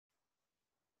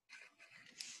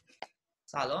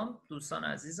سلام دوستان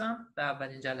عزیزم، به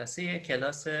اولین جلسه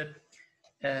کلاس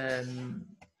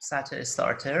سطح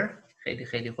استارتر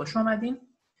خیلی خوش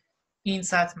آمدین. این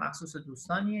سطح مخصوص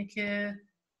دوستانیه که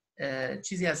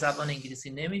چیزی از زبان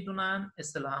انگلیسی نمیدونن،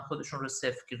 اصطلاحاً خودشون رو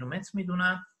 0 کیلومتر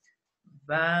میدونن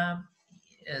و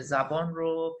زبان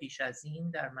رو پیش از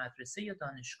این در مدرسه یا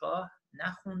دانشگاه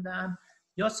نخوندن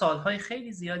یا سالهای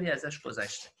خیلی زیادی ازش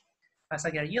گذشته. پس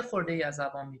اگر یه خورده از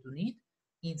زبان میدونید،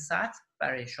 این سطح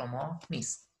برای شما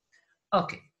نیست.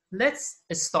 اوکی،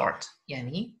 let's start.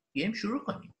 یعنی بیایم شروع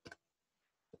کنیم.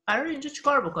 قرار اینجا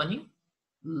چیکار بکنیم؟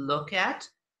 Look at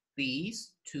these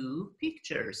two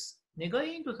pictures. نگاه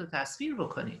این دوتا تصویر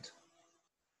بکنید.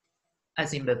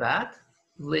 از این به بعد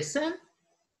listen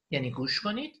یعنی گوش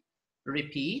کنید.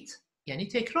 Repeat یعنی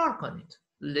تکرار کنید.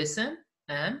 Listen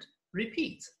and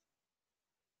repeat.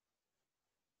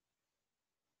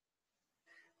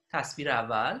 تصویر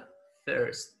اول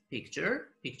first picture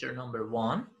number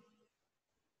 1.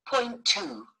 Point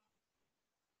 2.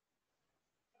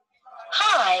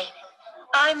 Hi,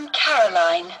 I'm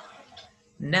Caroline.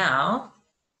 Now,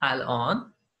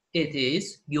 الان, it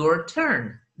is your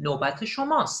turn. نوبت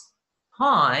شماست.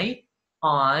 Hi,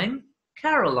 I'm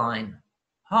Caroline.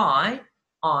 Hi,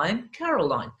 I'm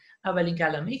Caroline. اولین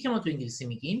کلمه‌ای که ما تو انگلیسی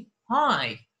میگیم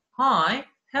hi,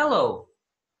 hello.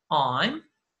 I'm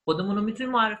خودمون رو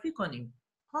میتونیم معرفی کنیم.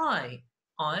 Hi,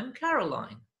 I'm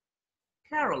Caroline.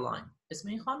 Caroline اسم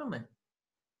این خانومه.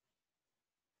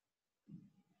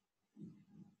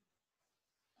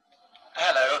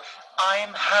 Hello,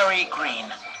 I'm Harry Green.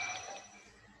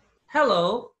 Hello,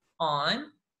 I'm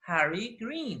Harry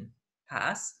Green.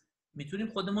 پس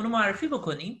میتونیم خودمون رو معرفی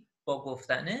بکنیم با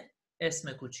گفتن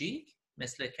اسم کوچیک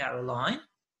مثل کارولین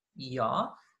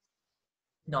یا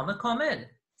نام کامل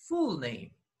full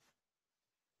name.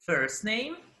 First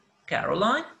name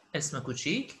Caroline اسم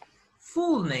کوچیک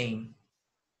full name.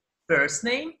 First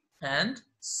name and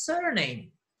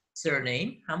surname.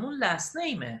 Surname همون last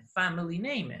name family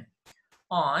name.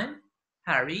 I'm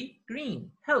Harry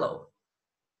Green. Hello.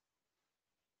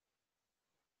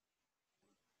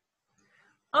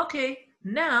 Okay,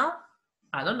 now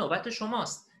الان نوبت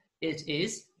شماست. It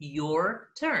is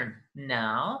your turn.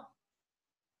 Now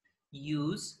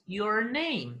use your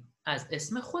name. از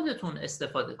اسم خودتون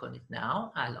استفاده کنید.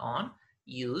 Now الان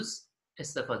use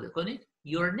استفاده کنید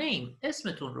your name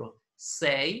اسمتون رو.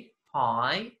 Say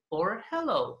hi or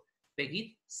hello.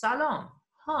 بگید سلام.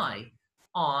 Hi,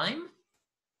 I'm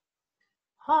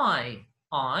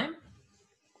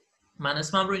من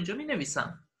اسمم رو اینجا می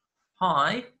نویسم.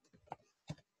 Hi,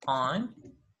 I'm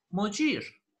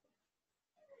مجیر.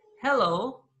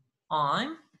 Hello,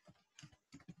 I'm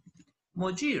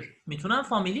مجیر. میتونم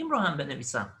فامیلیم رو هم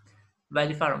بنویسم.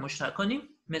 ولی فراموش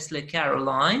نکنیم مثل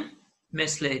کارولین،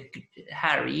 مثل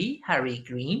هری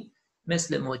گرین،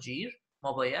 مثل مجیر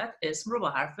ما باید اسم رو با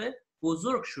حرف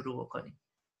بزرگ شروع بکنیم.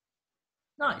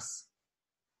 نایس.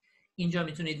 اینجا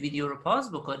میتونید ویدیو رو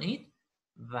پاز بکنید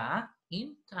و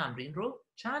این تمرین رو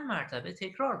چند مرتبه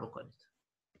تکرار بکنید.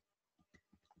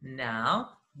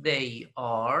 Now they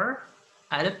are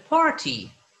at a party.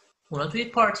 اونا توی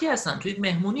یک پارتی هستن، توی یک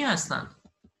مهمونی هستن.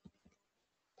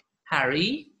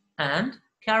 Harry and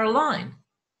Caroline.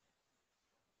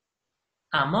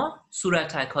 اما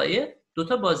صورتک‌های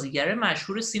دوتا بازیگر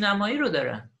مشهور سینمایی رو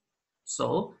دارن.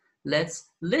 So let's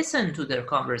listen to their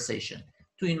conversation.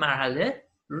 تو این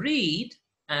مرحله read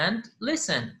and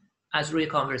listen. از روی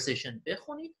conversation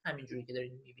بخونید همینجوری که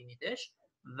دارید میبینیدش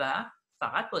و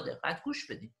فقط با دقت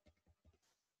گوش بدید.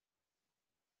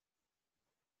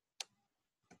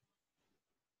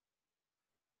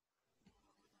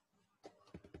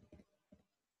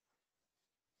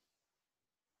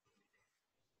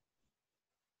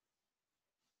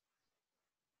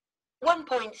 One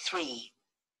point 3.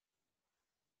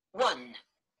 1.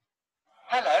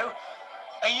 Hello,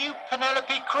 are you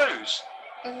Penelope Cruz?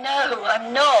 No,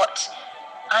 I'm not.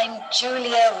 I'm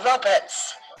Julia Roberts.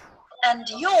 And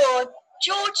you're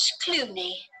George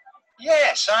Clooney.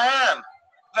 Yes, I am.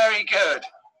 Very good.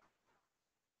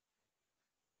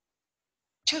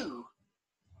 2.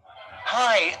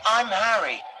 Hi, I'm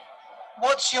Harry.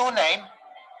 What's your name?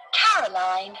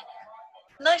 Caroline.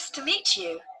 Nice to meet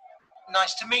you.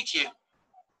 Nice to meet you.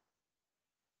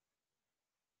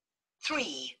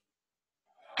 3.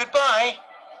 Goodbye.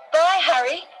 Bye,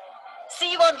 Harry. See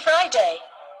you on Friday.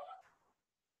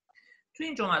 توی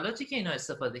این جملاتی که اینا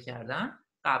استفاده کردن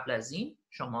قبل از این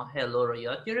شما هلو رو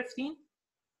یاد گرفتین،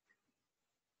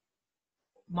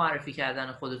 معرفی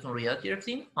کردن خودتون رو یاد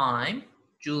گرفتین. I'm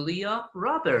Julia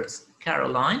Roberts.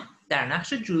 Caroline در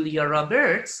نقش جولیا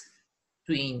رابرتس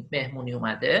تو این مهمونی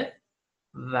اومده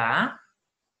و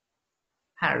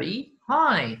هری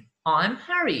Hi, I'm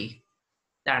Harry.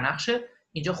 در نقش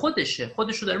اینجا خودش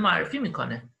رو داره معرفی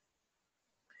میکنه.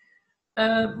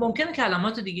 ممکنه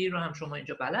کلمات دیگه رو هم شما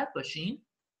اینجا بلد باشین.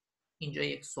 اینجا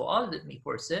یک سوال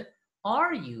میپرسه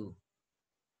Are you؟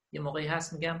 یه موقعی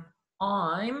هست میگم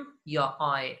I'm یا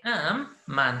I am،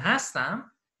 من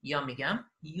هستم، یا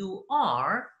میگم you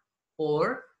are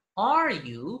or are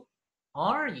you.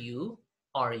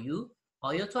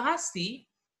 آیا تو هستی؟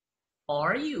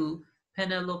 Are you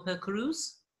Penelope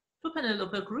Cruz؟ تو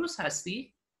پنلوپه کروز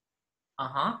هستی؟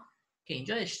 آها، که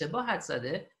اینجا اشتباه حد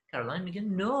زده. کارلاین میگه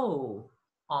no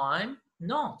I'm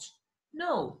not.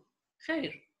 No،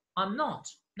 خیر، I'm not.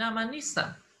 نه من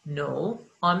نیستم. No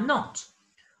I'm not.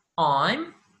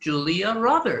 I'm Julia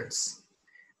Roberts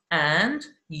and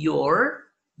you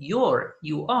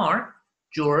are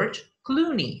George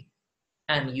Clooney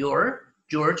and you're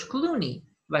George Clooney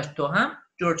و تو هم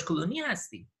جورج کلونی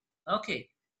هستی. اوکی،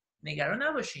 نگران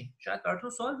نباشین، شاید براتون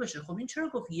سوال بشه خب این چرا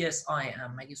گفت yes I am؟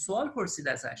 مگه سوال پرسید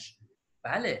ازش؟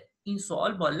 بله، این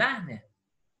سوال با لحنه.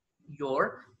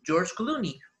 you're George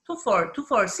Clooney. تو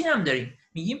فارسی هم داریم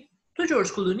میگیم تو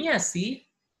جورج کلونی هستی،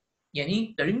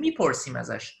 یعنی داریم میپرسیم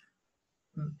ازش.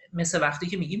 مثل وقتی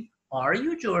که میگیم Are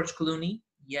you George Clooney?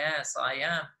 Yes I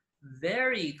am.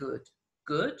 Very good.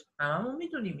 Good هممون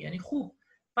میدونیم یعنی خوب.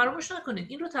 فراموش نکنید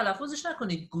این رو تلفظش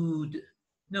نکنید good.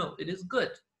 No, it is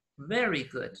good. Very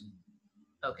good.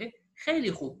 Okay?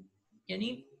 خیلی خوب.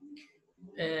 یعنی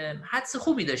حدس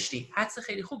خوبی داشتی. حدس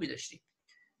خیلی خوبی داشتی.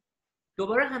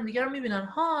 دوباره همدیگه رو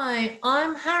میبینن. Hi,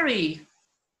 I'm Harry.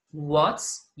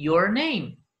 What's your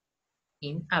name?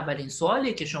 این اولین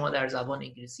سوالیه که شما در زبان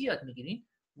انگلیسی یاد میگیرین.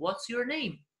 What's your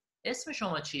name? اسم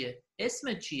شما چیه؟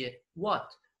 اسمت چیه؟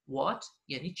 What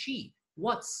یعنی چی؟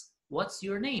 What's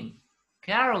your name?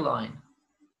 Caroline.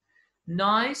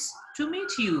 Nice to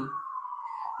meet you.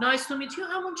 Nice to meet you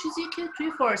همون چیزیه که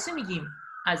توی فارسی میگیم.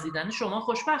 از دیدن شما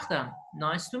خوشبختم.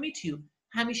 Nice to meet you.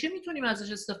 همیشه میتونیم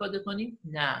ازش استفاده کنیم؟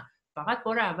 نه. فقط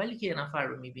بار اولی که یه نفر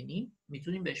رو میبینیم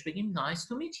میتونیم بهش بگیم Nice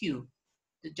to meet you.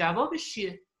 جوابش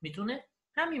چیه؟ میتونه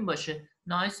همین باشه.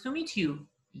 Nice to meet you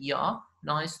یا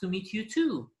Nice to meet you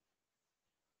too.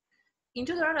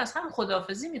 اینجا دارن از هم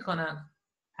خداحافظی میکنن.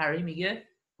 هری میگه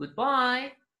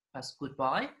goodbye. پس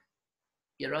goodbye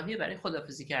یه راهیه برای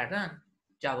خداحافظی کردن.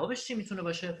 جوابش چی میتونه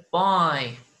باشه؟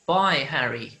 Bye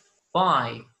Harry.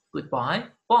 Bye. Goodbye.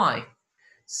 Bye.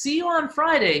 See you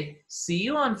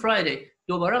on Friday.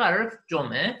 دوباره قرار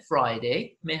جمعه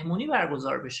Friday مهمونی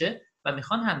برگزار بشه و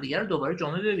میخوان همدیگه رو دوباره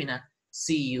جمعه ببینن.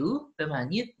 See you به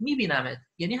معنی میبینمت،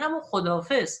 یعنی همون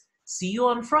خداحافظ. See you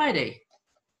on Friday.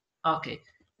 اوکی،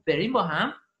 بریم با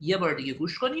هم یه بار دیگه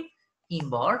گوش کنیم. این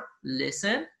بار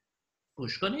listen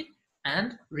گوش کنید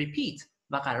and repeat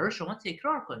و قرار شما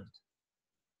تکرار کنید.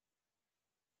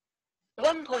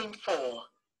 1.4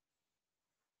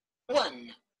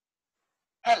 1.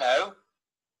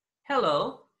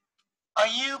 Hello.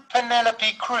 Are you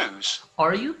Penelope Cruz?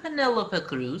 Are you Penelope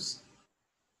Cruz?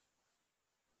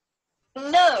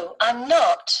 No, I'm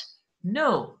not. No,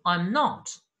 I'm not.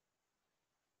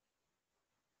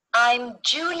 I'm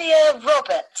Julia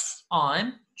Roberts. I'm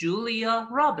Julia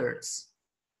Roberts.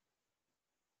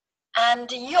 And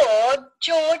you're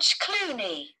George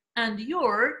Clooney. And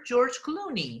you're George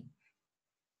Clooney.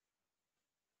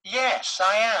 Yes,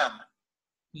 I am.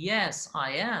 Yes, I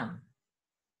am.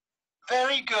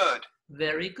 Very good.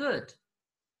 Very good.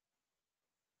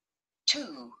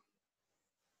 2.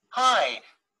 Hi,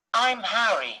 I'm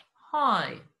Harry. Hi,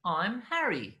 I'm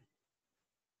Harry.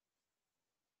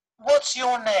 What's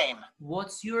your name?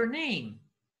 What's your name?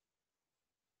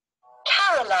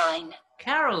 Caroline.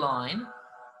 Caroline.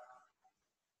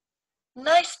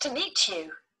 Nice to meet you.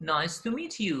 Nice to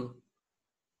meet you.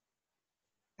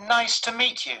 Nice to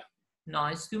meet you.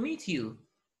 Nice to meet you.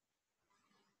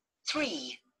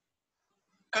 3.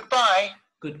 Goodbye.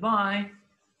 Goodbye.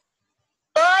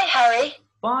 Bye, Harry.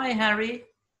 Bye, Harry.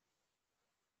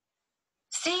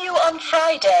 See you on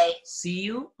Friday. See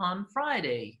you on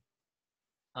Friday.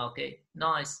 Okay,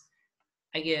 nice.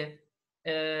 اگه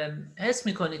حس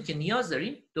میکنید که نیاز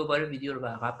دارین دوباره ویدیو رو به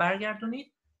عقب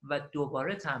برگردونید و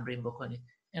دوباره تمرین بکنید.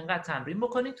 اینقدر تمرین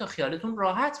بکنید تا خیالتون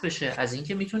راحت بشه از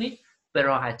اینکه میتونید به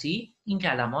راحتی این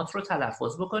کلمات رو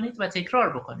تلفظ بکنید و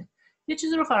تکرار بکنید. یه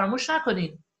چیزی رو فراموش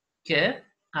نکنید که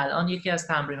الان یکی از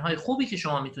تمرین‌های خوبی که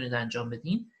شما میتونید انجام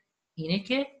بدین اینه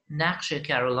که نقش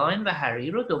کارولاین و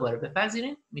هری رو دوباره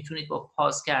بپذیرین. میتونید با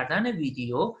پاز کردن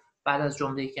ویدیو بعد از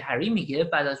جمله‌ای که هری میگه،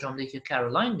 بعد از جمله‌ای که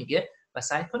کارولاین میگه و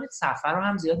سعی کنید صفحه رو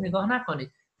هم زیاد نگاه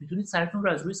نکنید. میتونید سرتون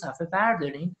رو از روی صفحه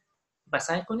بردارین و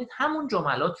سعی کنید همون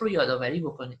جملات رو یادآوری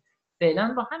بکنید.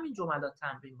 فعلا با همین جملات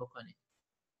تمرین بکنید.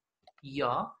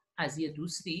 یا از یه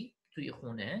دوستی توی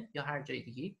خونه یا هر جای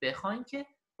دیگه بخواین که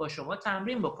با شما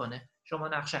تمرین بکنه. شما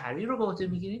نقش هری رو به عهده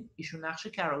میگیرین، ایشون نقش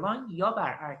کارولاین یا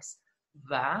برعکس،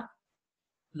 و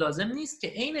لازم نیست که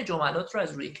عین جملات رو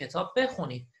از روی کتاب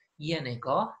بخونید. یه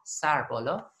نگاه سر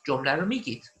بالا جمله رو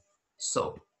میگید.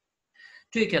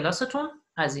 توی کلاستون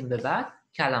از این به بعد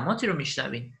کلماتی رو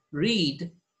میشنوین. read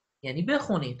یعنی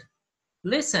بخونید.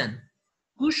 listen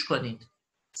گوش کنید.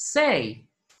 say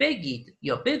بگید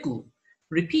یا بگو.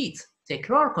 repeat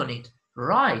تکرار کنید.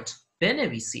 write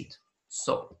بنویسید.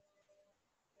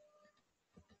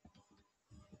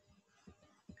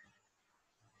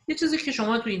 یه چیزی که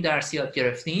شما تو این درس یاد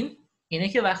گرفتین اینه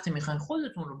که وقتی میخواین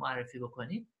خودتون رو معرفی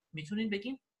بکنید میتونین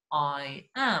بگین I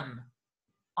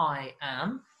am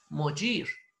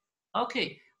مجیر.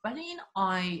 اوکی، ولی این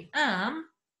I am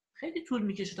خیلی طول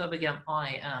میکشه تا بگم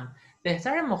I am.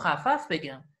 بهتر مخفف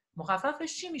بگم.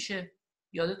 مخففش چی میشه؟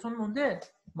 یادتون مونده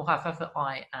مخفف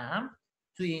I am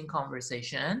توی این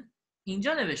conversation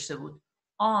اینجا نوشته بود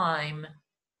I'm،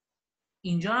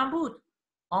 اینجا هم بود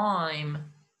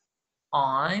I'm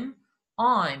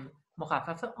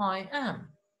مخفف I am.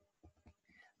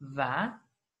 و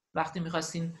وقتی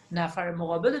میخواستین نفر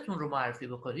مقابلتون رو معرفی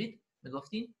بکنید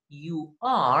میگفتین you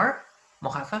are،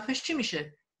 مخففش چی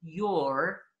میشه؟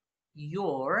 your.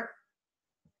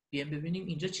 بیایم ببینیم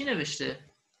اینجا چی نوشته.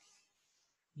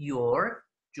 You're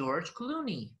George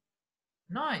Clooney.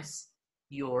 Nice.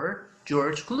 You're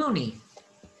George Clooney.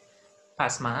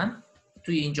 پس من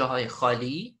توی این جاهای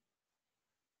خالی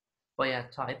باید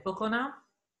تایپ بکنم.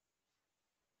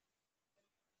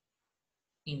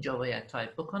 اینجا باید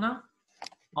تایپ بکنم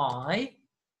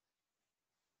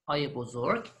آی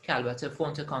بزرگ که البته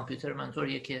فونت کامپیوتر من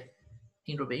طوریه که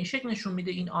این رو به این شکل نشون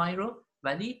میده، این آی رو،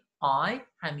 ولی آی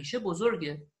همیشه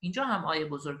بزرگه. اینجا هم آی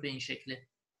بزرگ به این شکله.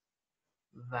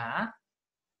 و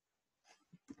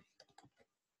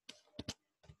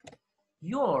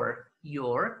your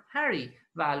Harry.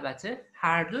 و البته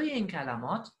هر دوی این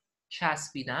کلمات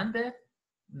چسبیدن به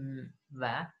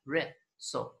و ر.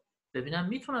 ببینم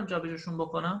میتونم جابجاشون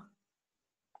بکنم.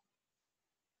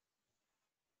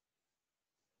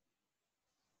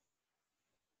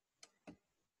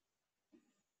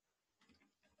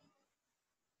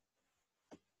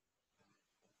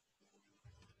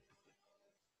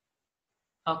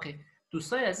 اوکی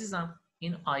دوستای عزیزم،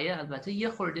 این آیه البته یه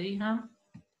خورده ای هم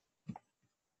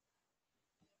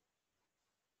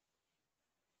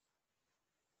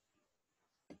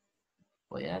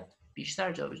باید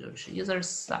بیشتر جابجا بشه. یه ذره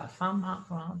صفم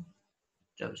هم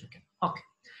جابجا کنم. اوکی.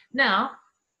 Now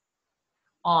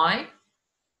I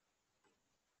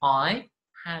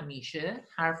همیشه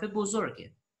حرف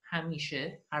بزرگه.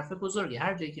 همیشه حرف بزرگه.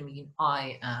 هر جایی که میگین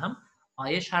I am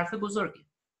آیش حرف بزرگه.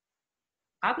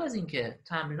 قبل از اینکه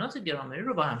تمرینات گرامری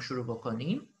رو با هم شروع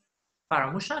بکنیم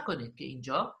فراموش نکنید که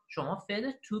اینجا شما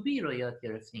فعل to be رو یاد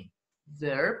گرفتیم.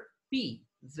 verb be.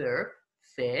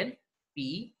 فعل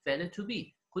be فعل to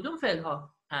be. کدوم فعل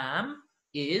ها؟ am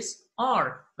is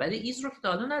are. ولی is رو که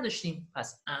تا حالا نداشتیم،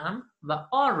 پس am و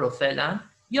are رو فعلا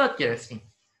یاد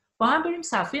گرفتیم. با هم بریم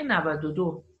صفحه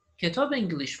 92 کتاب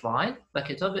انگلیش فایل و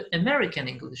کتاب امریکن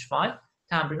انگلیش فایل.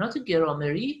 تمرینات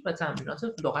گرامری و تمرینات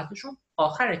لغتشون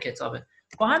آخر کتابه.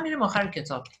 با هم میریم آخر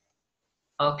کتاب.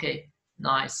 اوکی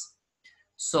نایس.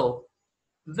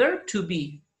 verb to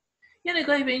be. یه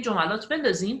نگاهی به این جملات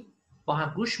بندازیم، با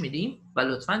هم گوش میدیم و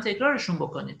لطفاً تکرارشون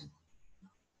بکنید.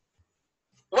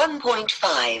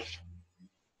 1.5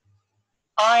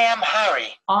 I am Harry.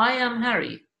 I am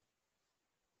Harry.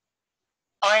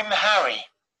 I'm Harry.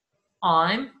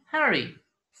 I'm Harry.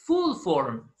 full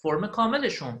form فرم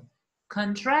کاملشون.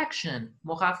 contraction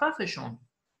مخففشون.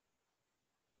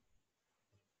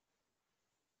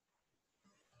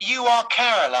 You are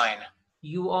Caroline.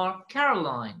 You are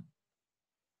Caroline.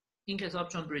 این کتاب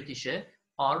چون بریتیشه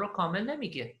آر رو کامل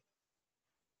نمیگه.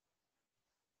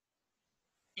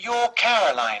 You're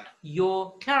Caroline.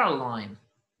 You're Caroline.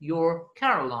 You're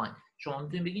Caroline. شما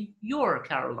میتونید بگین You're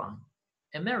Caroline.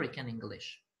 American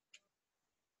English.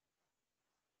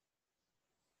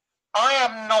 I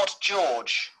am not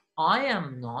George. I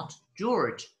am not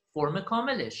George. فرم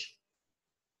کاملش.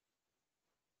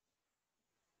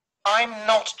 I'm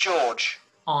not George.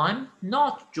 I'm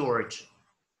not George.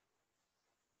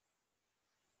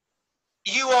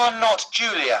 You are not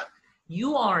Julia. You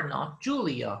are not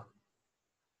Julia.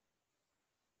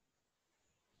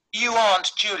 You aren't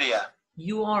Julia.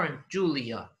 You aren't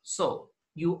Julia. So,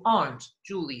 you aren't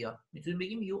Julia. میتونیم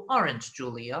بگیم you aren't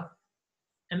Julia.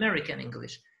 American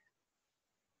English.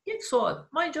 یک سوال.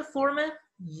 ما اینجا فرم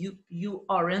you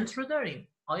aren't رو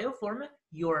داریم. آیا فرم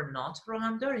you're not رو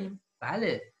هم داریم؟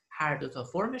 بله. هر دو تا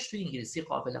فرمش تو انگلیسی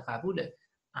قابل قبوله.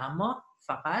 اما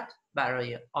فقط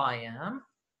برای I am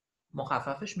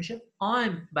مخففش میشه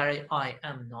I'm. برای I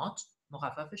am not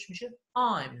مخففش میشه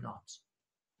I'm not.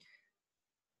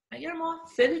 اگر ما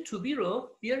فعل to be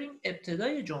رو بیاریم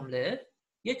ابتدای جمله،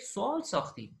 یک سوال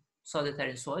ساختیم. ساده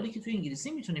ترین سوالی که تو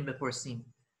انگلیسی میتونیم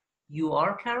بپرسیم. You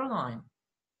are Caroline.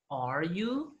 Are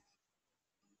you?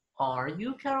 Are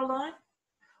you Caroline?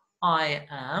 I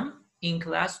am in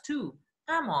class 2.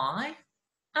 Am I?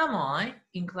 Am I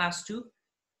in class 2?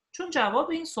 چون جواب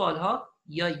این سوال ها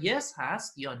یا yes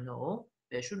هست یا no،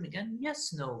 بهشون میگن yes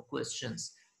no questions.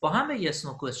 با هم به yes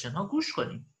no question ها گوش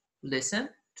کنیم. Listen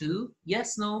to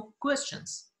yes no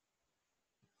questions.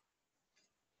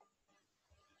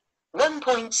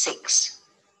 1.6.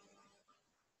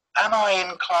 Am I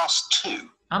in class 2?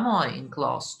 Am I in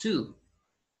class 2?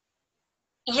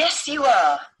 Yes, you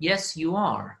are. Yes, you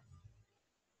are.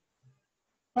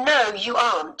 No, you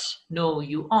aren't. No,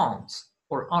 you aren't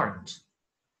or aren't.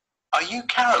 Are you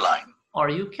Caroline? Are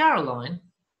you Caroline?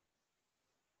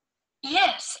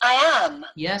 Yes, I am.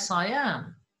 Yes, I am.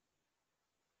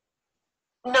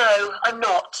 No, I'm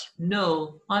not. No,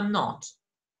 I'm not.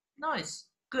 Nice.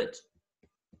 Good.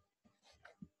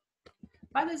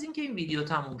 بعد از اینکه این ویدیو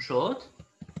تموم شد،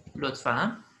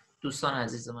 لطفاً دوستان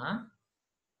عزیز من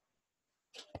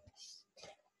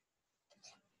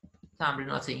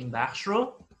تمرینات این بخش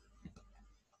رو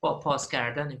با پاس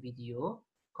کردن ویدیو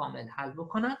کامل حل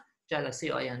بکنن.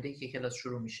 جلسه آینده که کلاس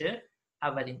شروع میشه،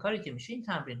 اولین کاری که میشه این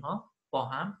تمرین ها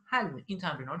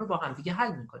رو با هم دیگه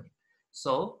حل میکنیم.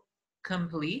 So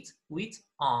complete with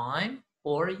I'm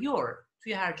or your.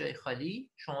 توی هر جای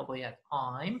خالی شما باید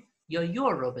I'm یا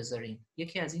your رو بذارین.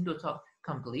 یکی از این دوتا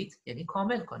complete یعنی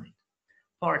کامل کنید.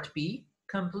 Part B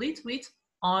complete with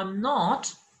I'm not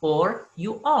or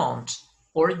you aren't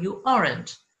or you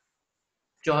aren't.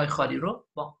 جاهای خالی رو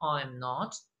با I'm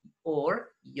not or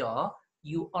یا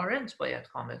you aren't باید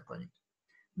کامل کنید.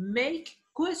 Make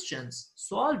questions.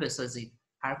 سوال بسازید.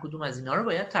 هر کدوم از اینا رو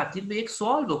باید تبدیل به یک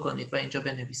سوال بکنید و اینجا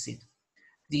بنویسید.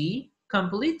 D.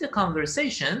 Complete the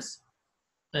conversations.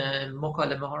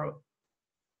 مکالمه ها رو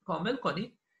کامل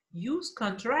کنید. Use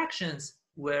contractions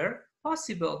where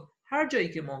possible. هر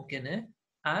جایی که ممکنه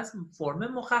از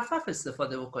فرم مخفف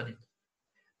استفاده بکنید.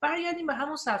 برگردیم به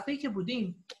همون صفحه‌ای که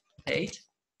بودیم. Page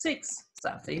 6.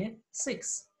 صفحه 6.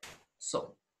 So,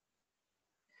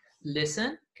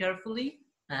 listen carefully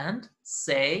and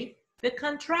say the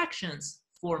contractions.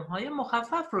 فرم های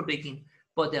مخفف رو بگین.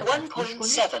 با دقت گوش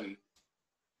کنید. 1.7.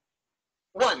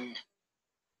 1.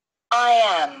 I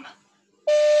am.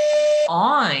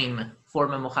 I'm.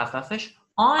 فرم مخففش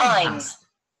I'm هست.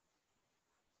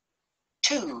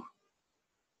 2.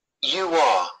 You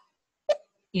are.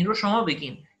 این رو شما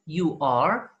بگین. You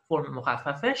are. فرم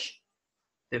مخففش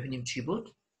ببینیم چی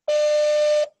بود.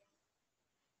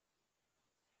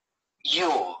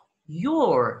 You're.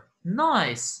 You're.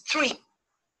 Nice. 3.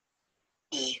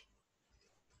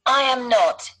 I am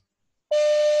not.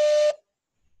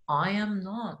 I am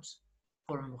not.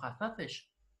 فرم مخففش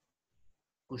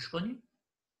گوش کنیم.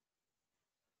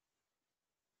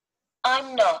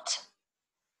 I'm not.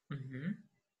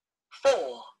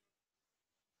 4.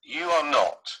 You are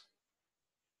not.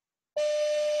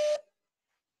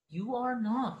 You are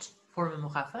not. فرم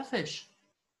مخففش.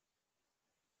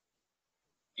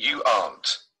 You aren't.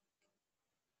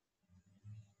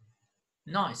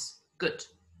 Nice. Good.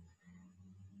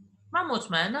 من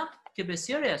مطمئنم که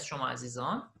بسیاری از شما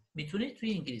عزیزان میتونید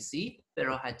توی انگلیسی به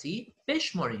راحتی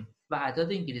بشمرین و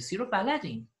اعداد انگلیسی رو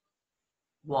بلدین.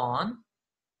 1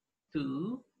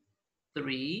 2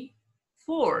 3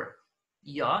 4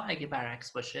 یا اگه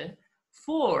برعکس باشه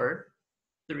 4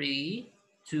 3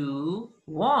 2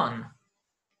 1.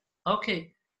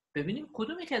 اوکی. ببینیم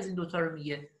کدوم یک از این دوتا رو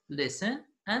میگه. Listen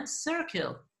and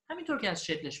circle. همینطور که از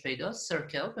شکلش پیداست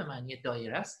circle به معنی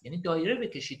دایره است، یعنی دایره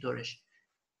بکشید دورش.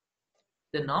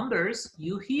 The numbers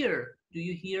you hear. Do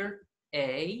you hear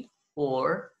A or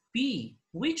B?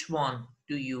 Which one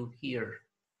do you hear?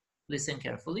 Listen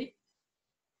carefully.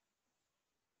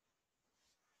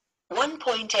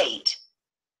 1.8.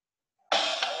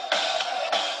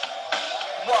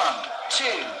 1, 2,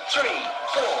 3,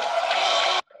 4.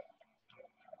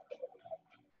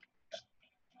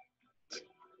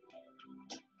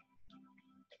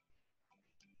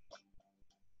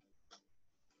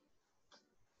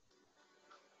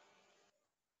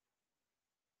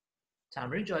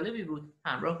 تمرین جالبی بود.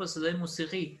 همراه با صدای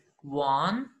موسیقی. 1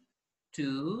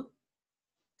 2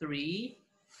 3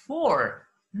 4.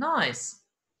 Nice.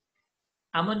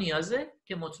 اما نیازه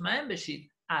که مطمئن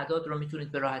بشید اعداد رو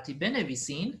میتونید به راحتی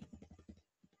بنویسین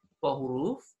با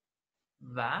حروف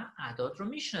و اعداد رو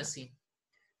میشناسین.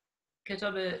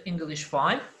 کتاب English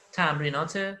File،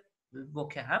 تمرینات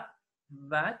vocab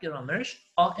و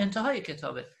گرامرش انتهای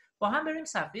کتابه. با هم بریم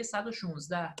صفحه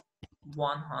 116.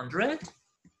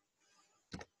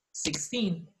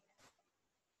 116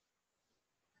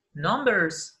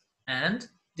 Numbers and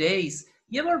days.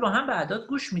 یه بار با هم به اعداد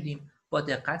گوش میدیم. با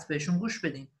دقت بهشون گوش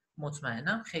بدین.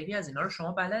 مطمئنم خیلی از اینا رو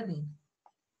شما بلدین.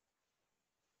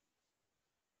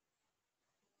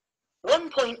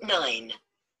 1.9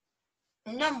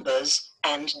 Numbers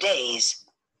and days.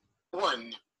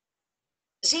 1.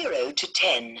 0 to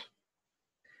 10.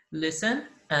 Listen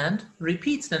and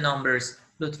repeat the numbers.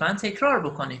 لطفاً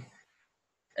تکرار بکنید.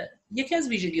 یکی از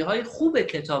ویژگی‌های خوب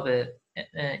کتاب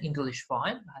English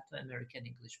File و حتی American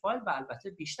English File و البته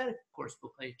بیشتر کورس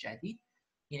بوک‌های جدید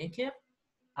اینه که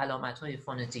علامت‌های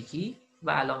فونتیکی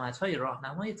و علامت‌های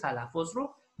راهنمای تلفظ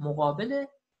رو مقابل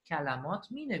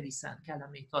کلمات می‌نویسن.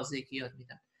 کلمه تازه‌ای که یاد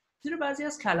میدن. زیرا بعضی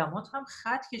از کلمات هم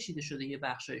خط کشیده شده یه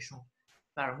بخشایشون.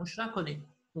 فراموش نکنید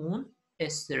اون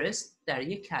استرس در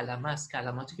یک کلمه است.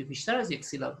 کلماتی که بیشتر از یک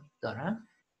سیلاب دارن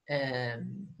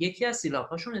یکی از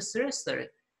سیلاب‌هاشون استرس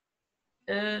داره.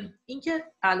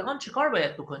 اینکه الان چیکار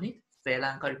باید بکنید؟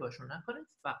 فعلا کاری باشون نکنید،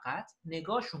 فقط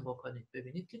نگاهشون بکنید،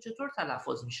 ببینید که چطور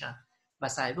تلفظ میشن و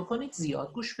سعی بکنید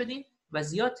زیاد گوش بدین و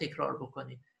زیاد تکرار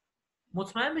بکنید.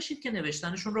 مطمئن بشید که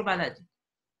نوشتنشون رو بلدید.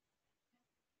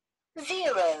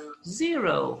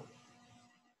 0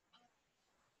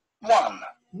 1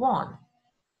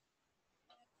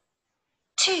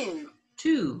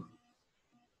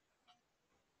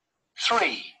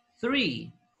 2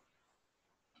 3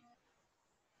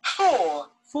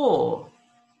 4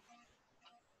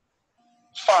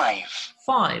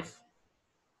 5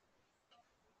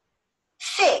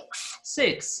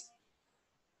 6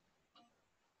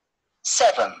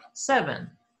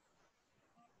 7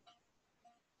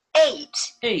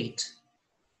 8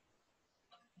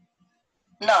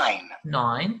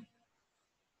 9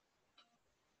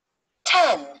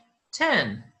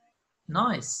 10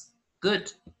 Nice.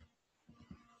 Good.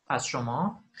 پس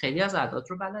شما خیلی از اعداد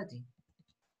رو بلدین.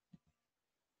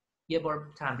 یه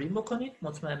بار تمرین بکنید،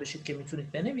 مطمئن بشید که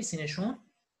میتونید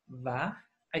بنویسینشون و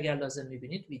اگر لازم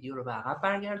میبینید ویدیو رو به عقب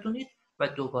برگردونید و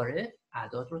دوباره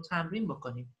اعداد رو تمرین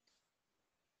بکنید.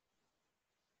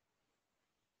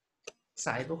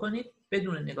 سعی بکنید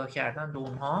بدون نگاه کردن به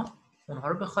اونها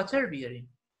رو به خاطر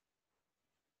بیاریم.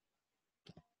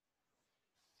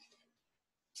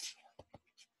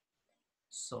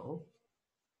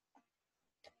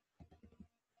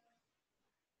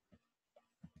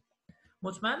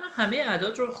 مطمئنم همه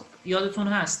اعداد رو یادتون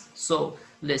هست. So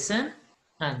listen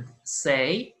and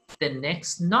say the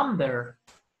next number.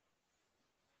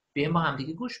 بیایم با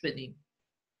همدیگه گوش بدیم.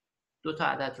 2 تا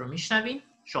عدد رو میشنوین،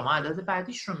 شما عدد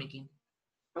بعدیش رو میگین.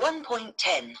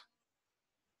 1.10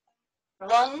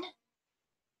 1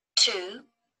 2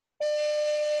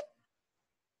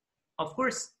 Of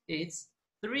course it's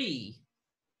 3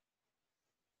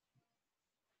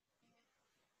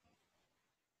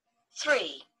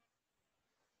 3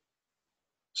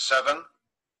 7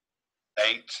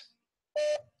 8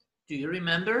 Do you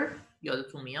remember?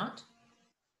 یادتون میاد؟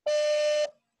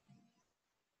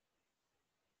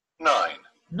 9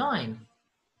 9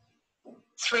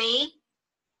 3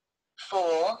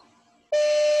 4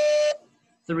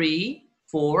 3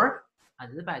 4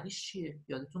 عدد بعدیش چیه؟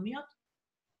 یادتون میاد؟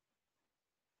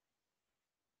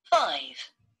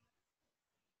 5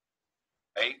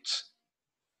 8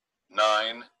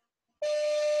 9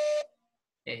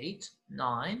 8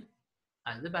 9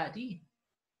 عدد بعدی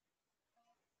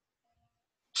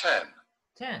 10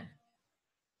 10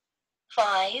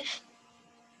 5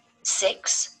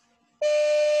 6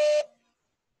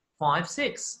 5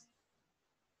 6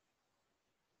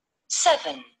 7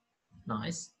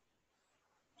 Nice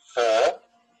 4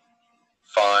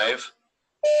 5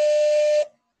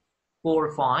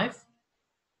 4 5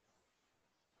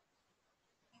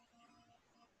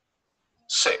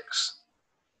 6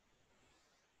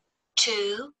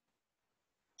 2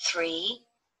 3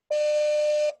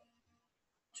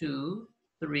 2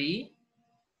 3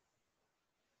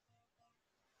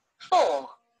 4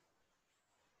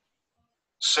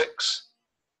 6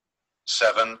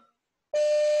 7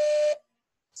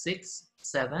 6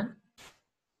 7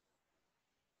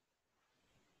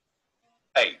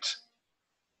 8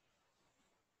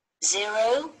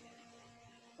 0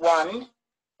 1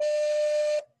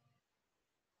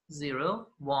 0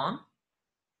 1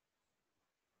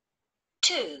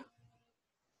 2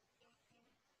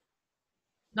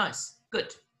 Nice.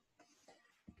 Good.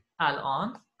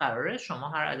 الان قراره شما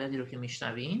هر عددی رو که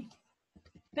میشنوین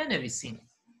بنویسین.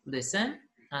 Listen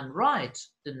and write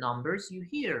the numbers you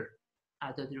hear.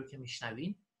 عددی رو که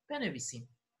میشنوین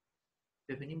بنویسیم.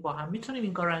 ببینیم با هم میتونیم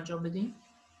این کار رو انجام بدیم.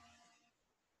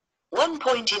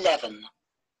 1.11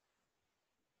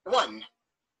 1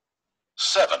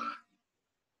 7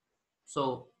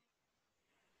 So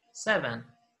 7.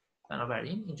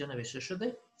 بنابراین اینجا نوشته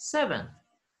شده 7.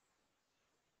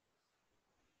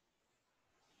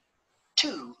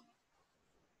 2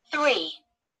 3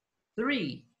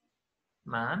 3.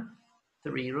 من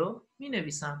 3 رو می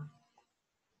نویسم.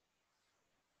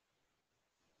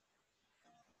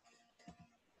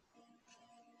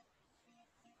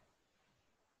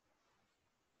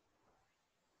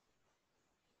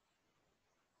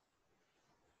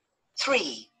 3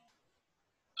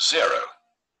 0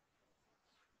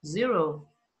 0.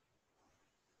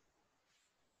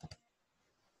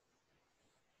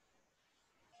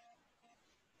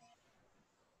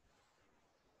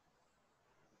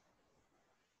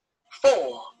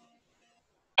 4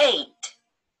 8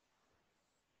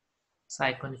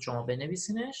 سعی کنید شما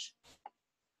بنویسینش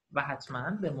و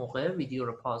حتما به موقع ویدیو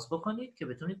رو پاز بکنید که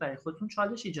بتونید برای خودتون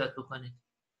چالش ایجاد بکنید.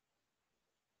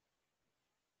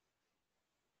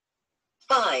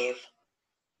 5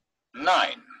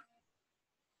 9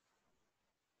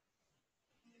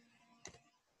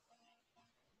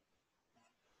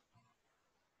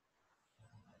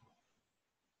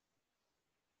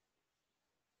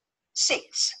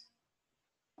 6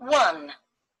 1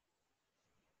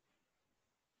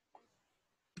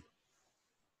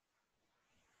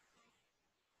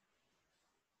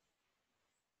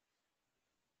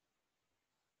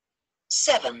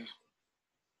 7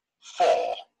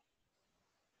 4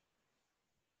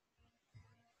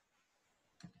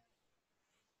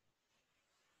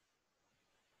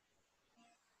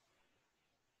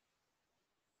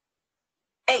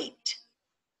 8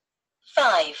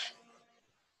 5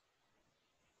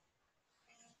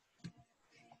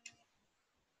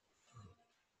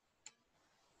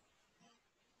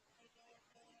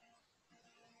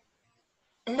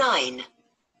 9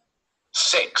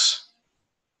 6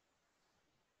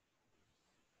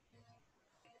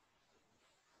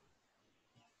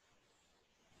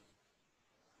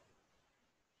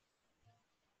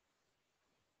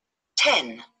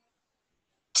 10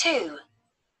 2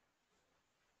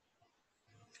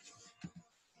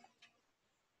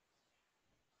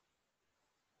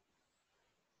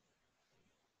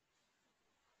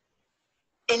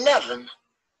 11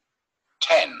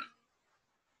 10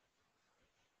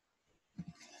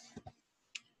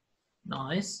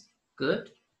 نایس.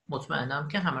 گود. مطمئنم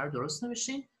که همه رو درست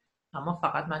نوشتین، اما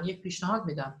فقط من یک پیشنهاد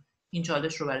میدم. این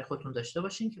چالش رو برای خودتون داشته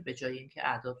باشین که به جای اینکه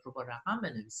اعداد رو با رقم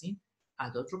بنویسین،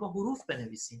 اعداد رو با حروف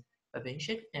بنویسین و به این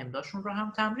شکل املاشون رو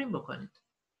هم تمرین بکنید.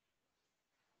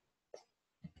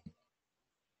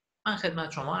 من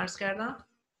خدمت شما عرض کردم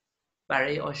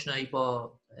برای آشنایی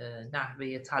با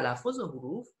نحوه تلفظ و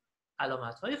حروف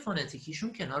علامت‌های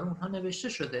فونتیکیشون کنار اونها نوشته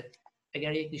شده.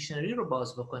 اگر یک دیکشنری رو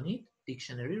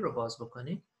باز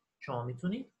بکنید، شما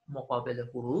میتونید مقابل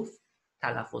حروف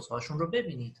تلفظهاشون رو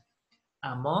ببینید.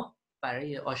 اما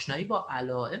برای آشنایی با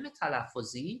علائم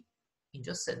تلفظی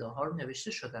اینجا صداها رو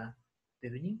نوشته شدن.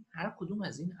 ببینیم هر کدوم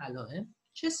از این علائم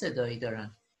چه صدایی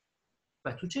دارن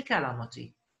و تو چه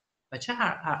کلماتی و چه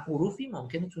حروفی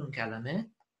ممکنه تو اون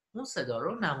کلمه اون صدا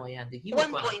رو نمایندگی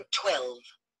بکنه.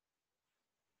 1.12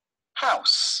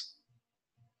 house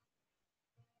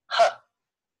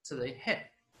صدای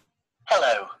ه.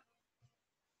 hello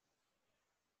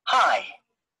hi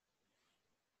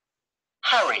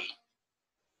Harry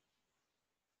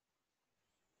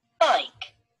bike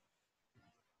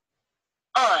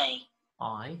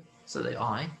I صدای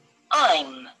آی.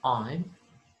 I'm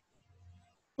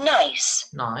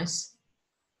nice nice.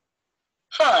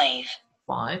 5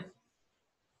 5.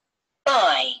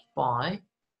 buy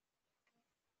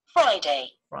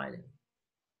Friday Friday.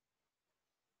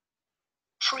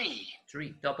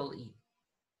 tree double E.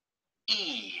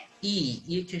 e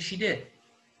ای کشیده.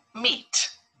 meet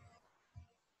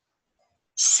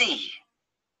C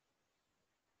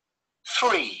 3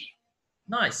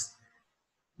 نایس.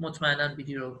 مطمئنا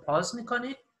ویدیو رو پاز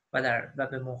میکنید و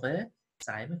به موقع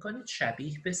سعی میکنید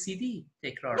شبیه به CD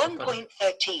تکرار بکنید.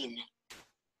 1.13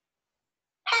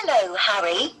 Hello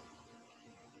Harry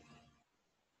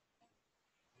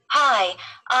Hi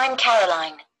I'm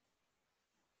Caroline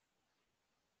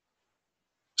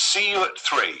see you at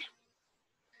 3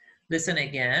 Listen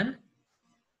again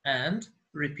and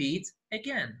repeat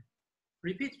again.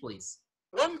 Repeat please.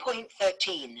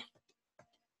 1.13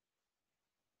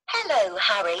 Hello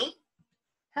Harry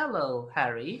Hello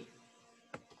Harry.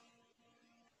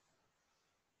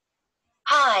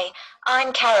 Hi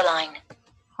I'm Caroline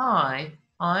Hi,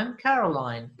 I'm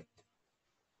Caroline.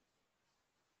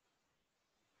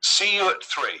 See you at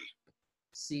 3.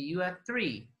 See you at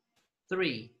 3.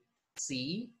 3. C.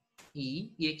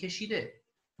 E. یه کشیده.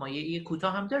 ما یه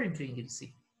کوتاه هم داریم تو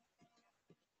انگلیسی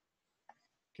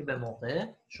که به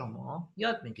موقع شما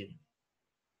یاد میگیریم.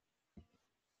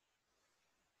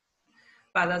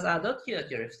 بعد از اعداد که یاد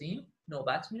گرفتیم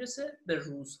نوبت میرسه به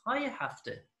روزهای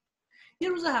هفته. یه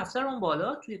روز هفته رو اون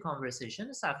بالا توی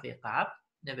کانورسیشن صفحه قبل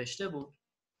نوشته بود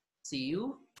See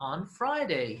you on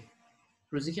Friday.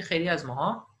 روزی که خیلی از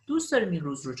ماها دوست داریم این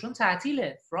روز رو چون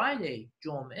تعطیله. Friday،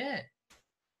 جمعه.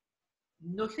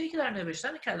 نکته‌ای که در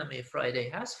نوشتن کلمه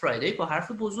Friday هست Friday با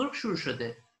حرف بزرگ شروع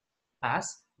شده.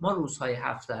 پس ما روزهای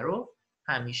هفته رو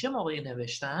همیشه موقع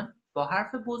نوشتن با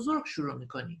حرف بزرگ شروع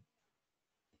میکنیم.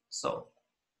 So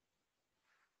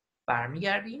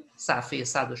برمیگردیم صفحه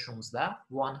 116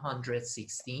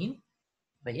 116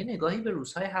 و یه نگاهی به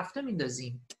روزهای هفته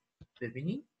میندازیم.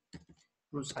 ببینیم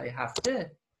روزهای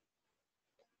هفته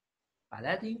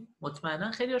بلدیم؟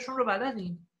 مطمئنا خیلی هاشون رو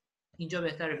بلدین. اینجا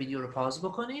بهتره ویدیو رو پاز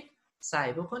بکنید،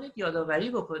 سعی بکنید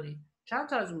یادآوری بکنید چند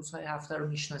تا از روزهای هفته رو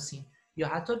میشناسین یا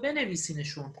حتی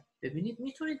بنویسینشون. ببینید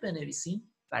میتونید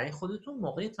بنویسین برای خودتون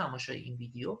موقع تماشای این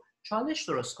ویدیو چالش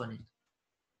درست کنید.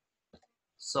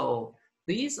 So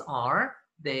these are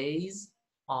days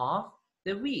of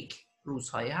the week.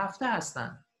 روزهای هفته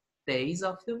هستند. Days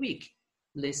of the week.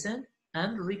 Listen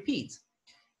and repeat.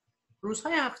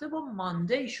 روزهای هفته با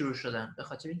ماندی شروع شدن به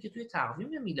خاطر اینکه توی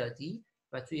تقویم میلادی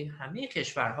و توی همه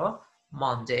کشورها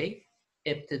ماندی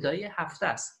ابتدای هفته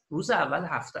است. روز اول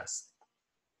هفته است.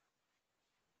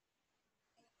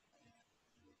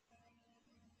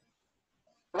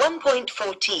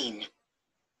 (1.14)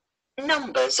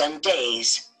 Numbers and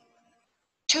days.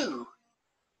 2.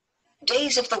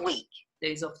 Days of the week.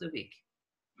 Days of the week.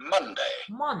 Monday,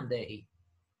 Monday,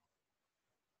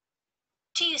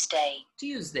 Tuesday.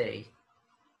 Tuesday,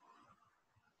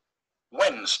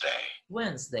 Wednesday,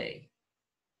 Wednesday,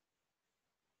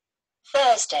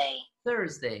 Thursday.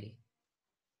 Thursday,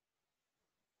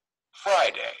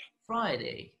 Friday,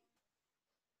 Friday,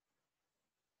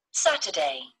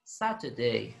 Saturday.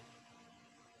 Saturday,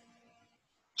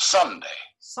 Sunday,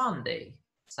 Sunday,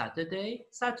 Saturday,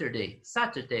 Saturday,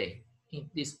 Saturday.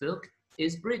 This book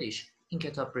is British. این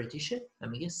کتاب بریتیشه و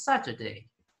میگه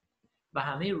Saturday. و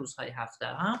همه روزهای هفته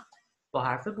هم با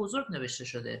حرف بزرگ نوشته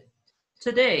شده.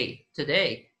 Today,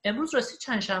 today. امروز راستی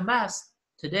چند شنبه است.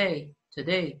 Today,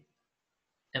 today.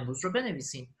 امروز رو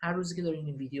بنویسین. هر روزی که دارین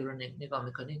این ویدیو رو نگاه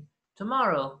میکنین.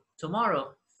 Tomorrow,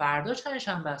 tomorrow. فردا چند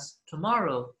شنبه است.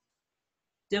 Tomorrow.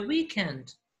 The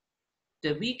weekend,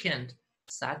 the weekend.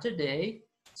 Saturday,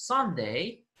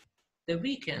 Sunday. The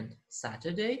weekend,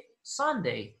 Saturday,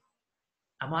 Sunday.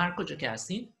 اما هر کجا که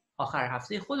هستین آخر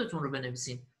هفته خودتون رو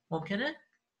بنویسین. ممکنه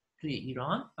توی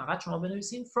ایران فقط شما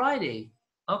بنویسین Friday.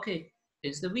 Okay,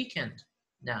 it's the weekend.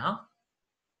 Now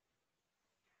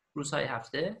روزهای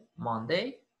هفته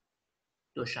Monday،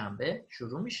 دوشنبه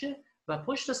شروع میشه و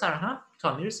پشت سر هم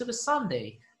تا میرسه به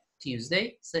Sunday.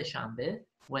 Tuesday سه شنبه،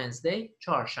 Wednesday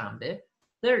چهارشنبه،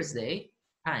 Thursday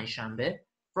پنجشنبه،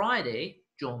 Friday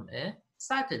جمعه،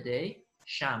 Saturday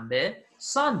شنبه،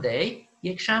 Sunday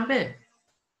یک شنبه.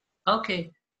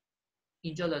 اوکی.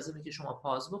 اینجا لازمه که شما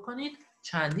پاز بکنید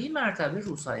چندین مرتبه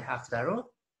روزهای هفته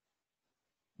رو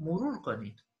مرور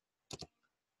کنید.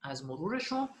 از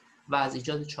مرورشون و از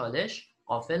ایجاد چالش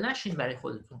غافل نشین برای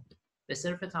خودتون. به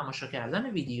صرف تماشا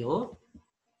کردن ویدیو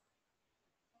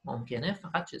ممکنه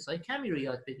فقط چیزهای کمی رو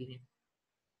یاد بگیریم.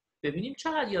 ببینیم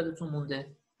چقدر یادتون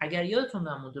مونده. اگر یادتون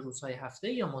نمونده روزهای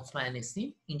هفته یا مطمئن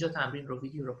نیستین، اینجا تمرین رو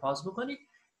ویدیو رو پاز بکنید،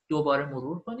 دوباره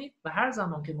مرور کنید و هر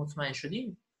زمان که مطمئن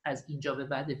شدین از اینجا به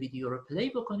بعد ویدیو رو پلی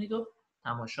بکنید و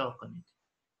تماشا کنید.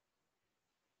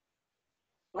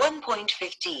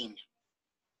 1.15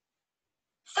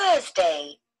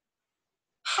 Thursday.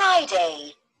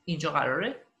 Friday. اینجا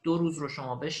قراره دو روز رو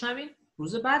شما بشنوین،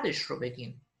 روز بعدش رو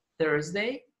بگین.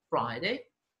 Thursday, Friday.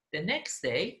 The next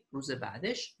day روز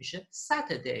بعدش میشه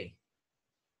Saturday.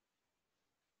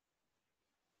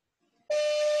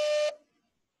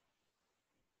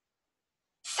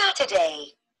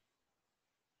 Saturday.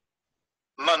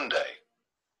 Monday,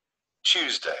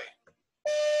 Tuesday,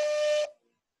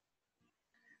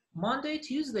 Monday,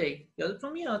 Tuesday.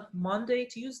 یادتون میاد Monday,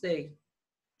 Tuesday.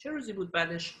 چه روزی بود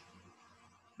بعدش؟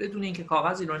 بدون اینکه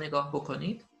کاغذی رو نگاه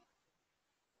بکنید.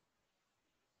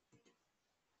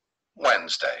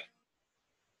 Wednesday,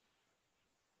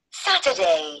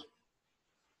 Saturday.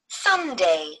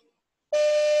 Sunday.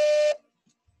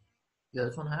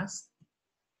 یادتون هست؟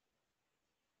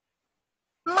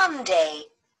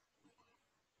 Monday.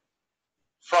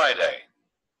 Friday,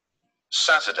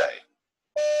 Saturday,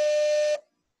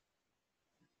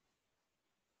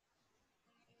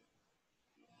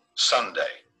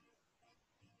 Sunday,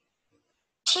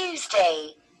 Tuesday,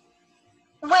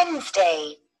 Wednesday,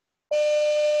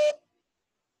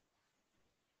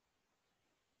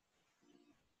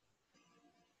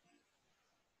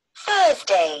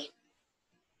 Thursday,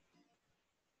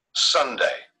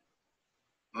 Sunday,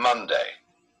 Monday,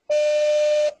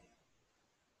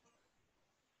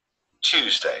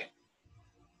 Tuesday,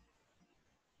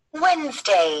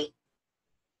 Wednesday,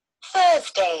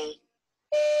 Thursday,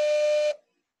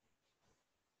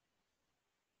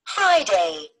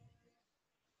 Friday.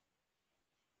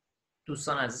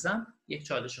 دوستان عزیزم، یک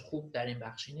چالش خوب در این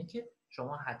بخش اینه که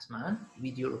شما حتما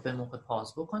ویدیو رو به موقع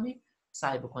پاز بکنید،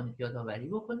 سعی بکنید یادآوری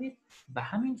بکنید و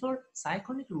همینطور سعی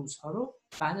کنید روزها رو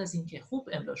بعد از اینکه خوب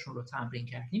املاشون رو تمرین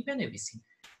کردین بنویسین.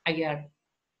 اگر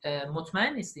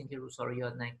مطمئن نیستین که روزها رو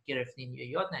یاد نگرفتین یا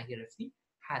یاد نگرفتین،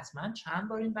 حتما چند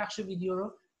بار این بخش ویدیو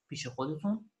رو پیش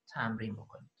خودتون تمرین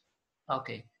بکنید.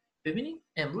 اوکی، ببینید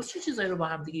امروز چه چیزایی رو با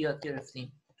هم دیگه یاد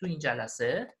گرفتیم تو این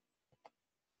جلسه.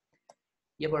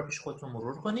 یه بار پیش خودتون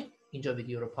مرور کنید، اینجا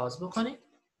ویدیو رو پاز بکنید،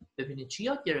 ببینید چی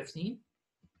یاد گرفتین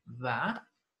و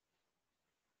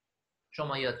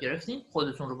شما یاد گرفتین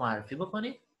خودتون رو معرفی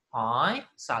بکنید. Hi،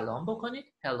 سلام بکنید.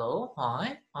 Hello، hi،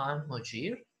 I'm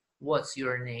مجیر. What's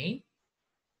your name?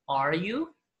 Are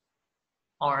you?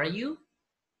 Are you?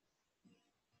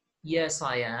 Yes,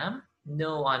 I am.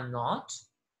 No, I'm not.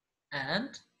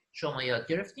 And شما یاد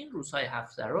گرفتین روزهای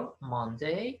هفته رو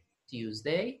Monday،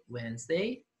 Tuesday،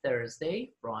 Wednesday،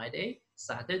 Thursday، Friday،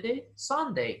 Saturday،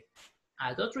 Sunday.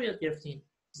 اعداد رو یاد گرفتین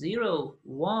 0،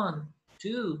 1،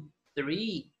 2،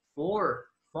 3، 4،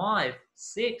 5،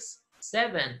 6،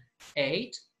 7،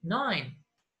 8، 9،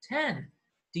 10.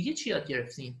 دیگه چی یاد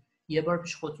گرفتین؟ یه بار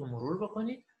پیش خودتون مرور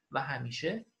بکنید و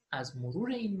همیشه از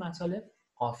مرور این مطالب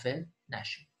غافل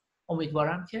نشید.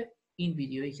 امیدوارم که این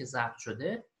ویدیویی که ضبط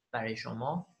شده برای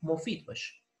شما مفید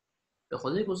باشه. به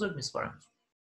خدای بزرگ میسپارم.